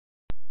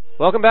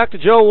Welcome back to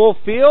Joe Wolf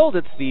Field.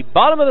 It's the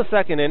bottom of the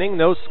second inning,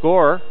 no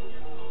score.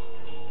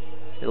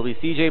 It'll be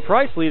C.J.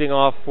 Price leading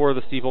off for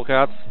the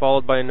SteepleCats,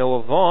 followed by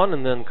Noah Vaughn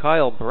and then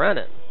Kyle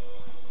Brennan.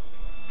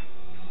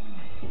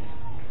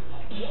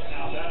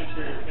 Now batting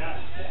for your Cats,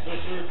 the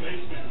third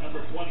baseman,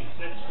 number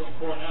 26 from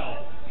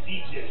Cornell,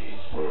 C.J.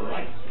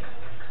 Price.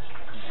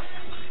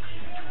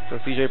 So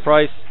C.J.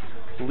 Price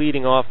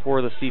leading off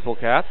for the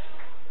SteepleCats.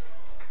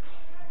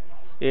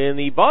 In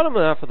the bottom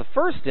half of the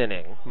first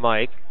inning,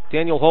 Mike,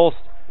 Daniel Holst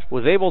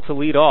was able to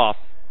lead off,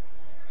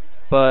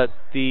 but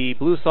the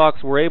Blue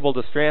Sox were able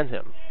to strand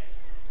him.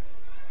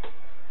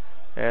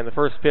 And the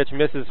first pitch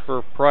misses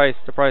for Price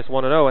to Price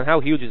 1-0, and how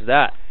huge is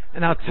that?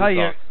 And I'll tell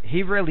you,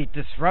 he really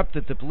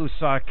disrupted the Blue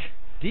Sox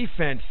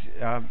defense,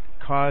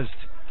 caused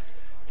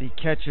the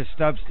catcher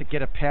Stubbs to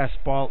get a pass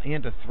ball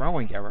and a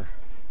throwing error.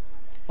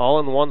 All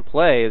in one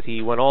play as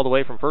he went all the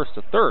way from first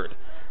to third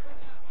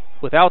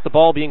without the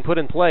ball being put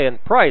in play,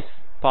 and Price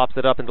pops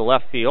it up into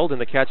left field,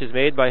 and the catch is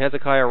made by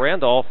Hezekiah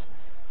Randolph.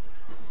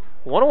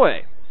 One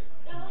away.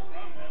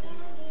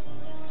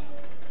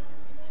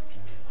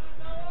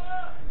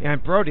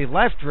 And Brody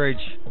Leftridge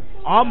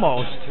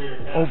almost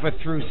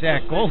overthrew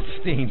Zach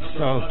Goldstein,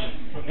 so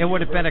it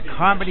would have been a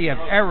comedy of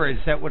errors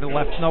that would have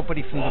left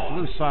nobody from the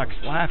Blue Sox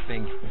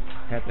laughing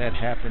had that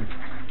happened.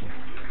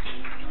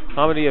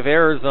 Comedy of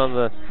errors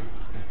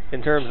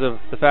in terms of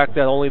the fact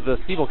that only the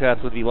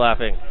SteepleCats would be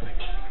laughing.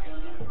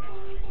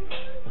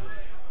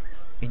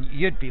 And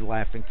you'd be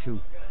laughing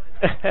too.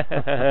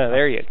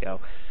 There you go.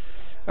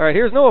 All right,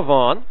 here's Noah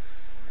Vaughn.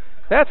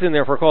 That's in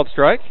there for a called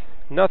strike.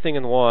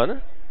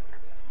 0-1.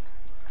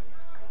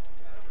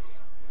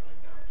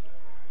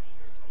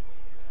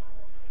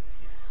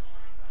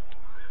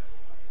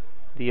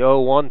 The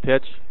 0-1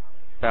 pitch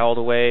fouled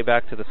away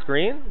back to the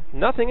screen.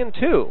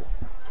 0-2.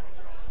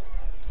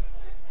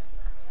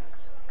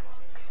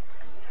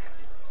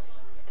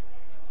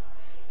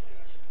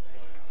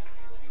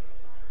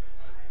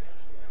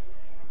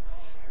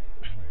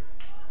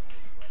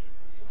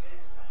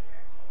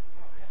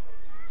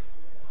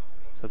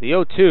 So the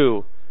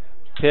 0-2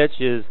 pitch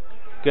is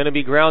going to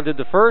be grounded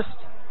to first,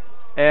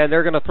 and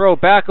they're going to throw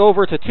back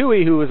over to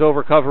Toohey, who is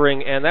over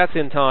covering, and that's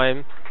in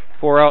time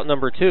for out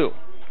number 2.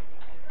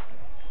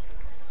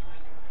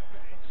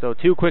 So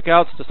 2 quick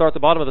outs to start the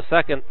bottom of the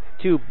second.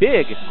 2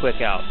 big quick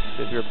outs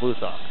if you're Blue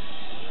Sox.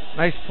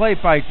 Nice play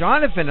by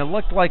Donovan. It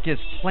looked like his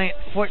plant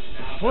foot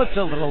slipped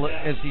a little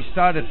as he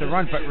started the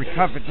run, but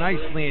recovered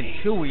nicely,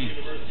 and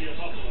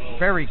Toohey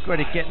very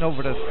good at getting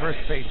over to the first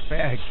base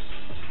bag.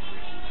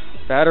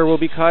 Batter will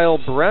be Kyle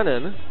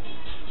Brennan.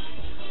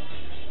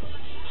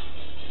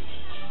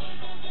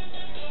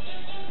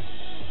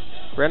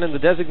 Brennan, the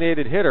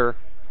designated hitter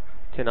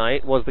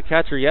tonight, was the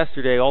catcher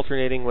yesterday,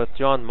 alternating with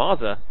John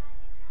Mazza,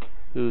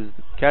 who's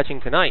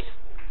catching tonight.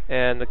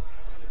 And the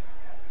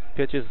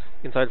pitch is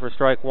inside for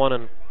strike 1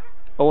 and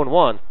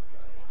 0-1.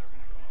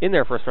 In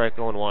there for strike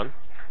 0-1.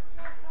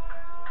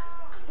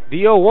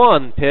 The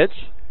 0-1 pitch.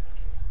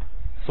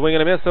 Swing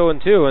and a miss,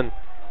 0-2. And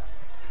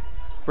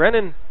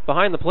Brennan,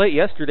 behind the plate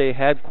yesterday,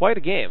 had quite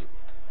a game.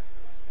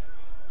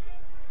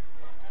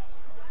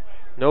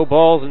 No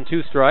balls and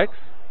 2 strikes.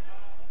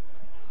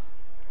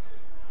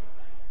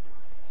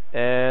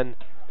 And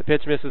the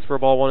pitch misses for a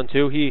ball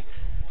 1-2. He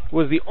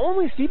was the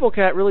only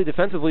SteepleCat really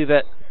defensively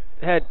that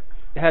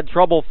had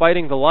trouble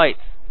fighting the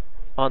lights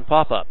on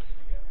pop-ups.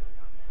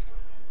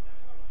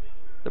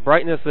 The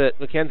brightness at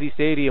McKenzie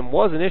Stadium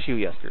was an issue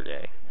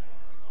yesterday,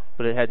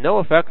 but it had no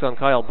effect on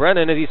Kyle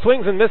Brennan as he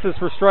swings and misses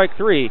for strike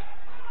 3.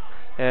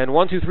 And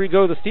 1-2-3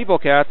 go the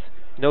SteepleCats.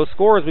 No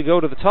score as we go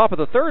to the top of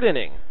the third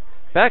inning.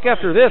 Back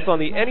after this on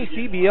the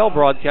NECBL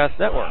Broadcast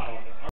Network.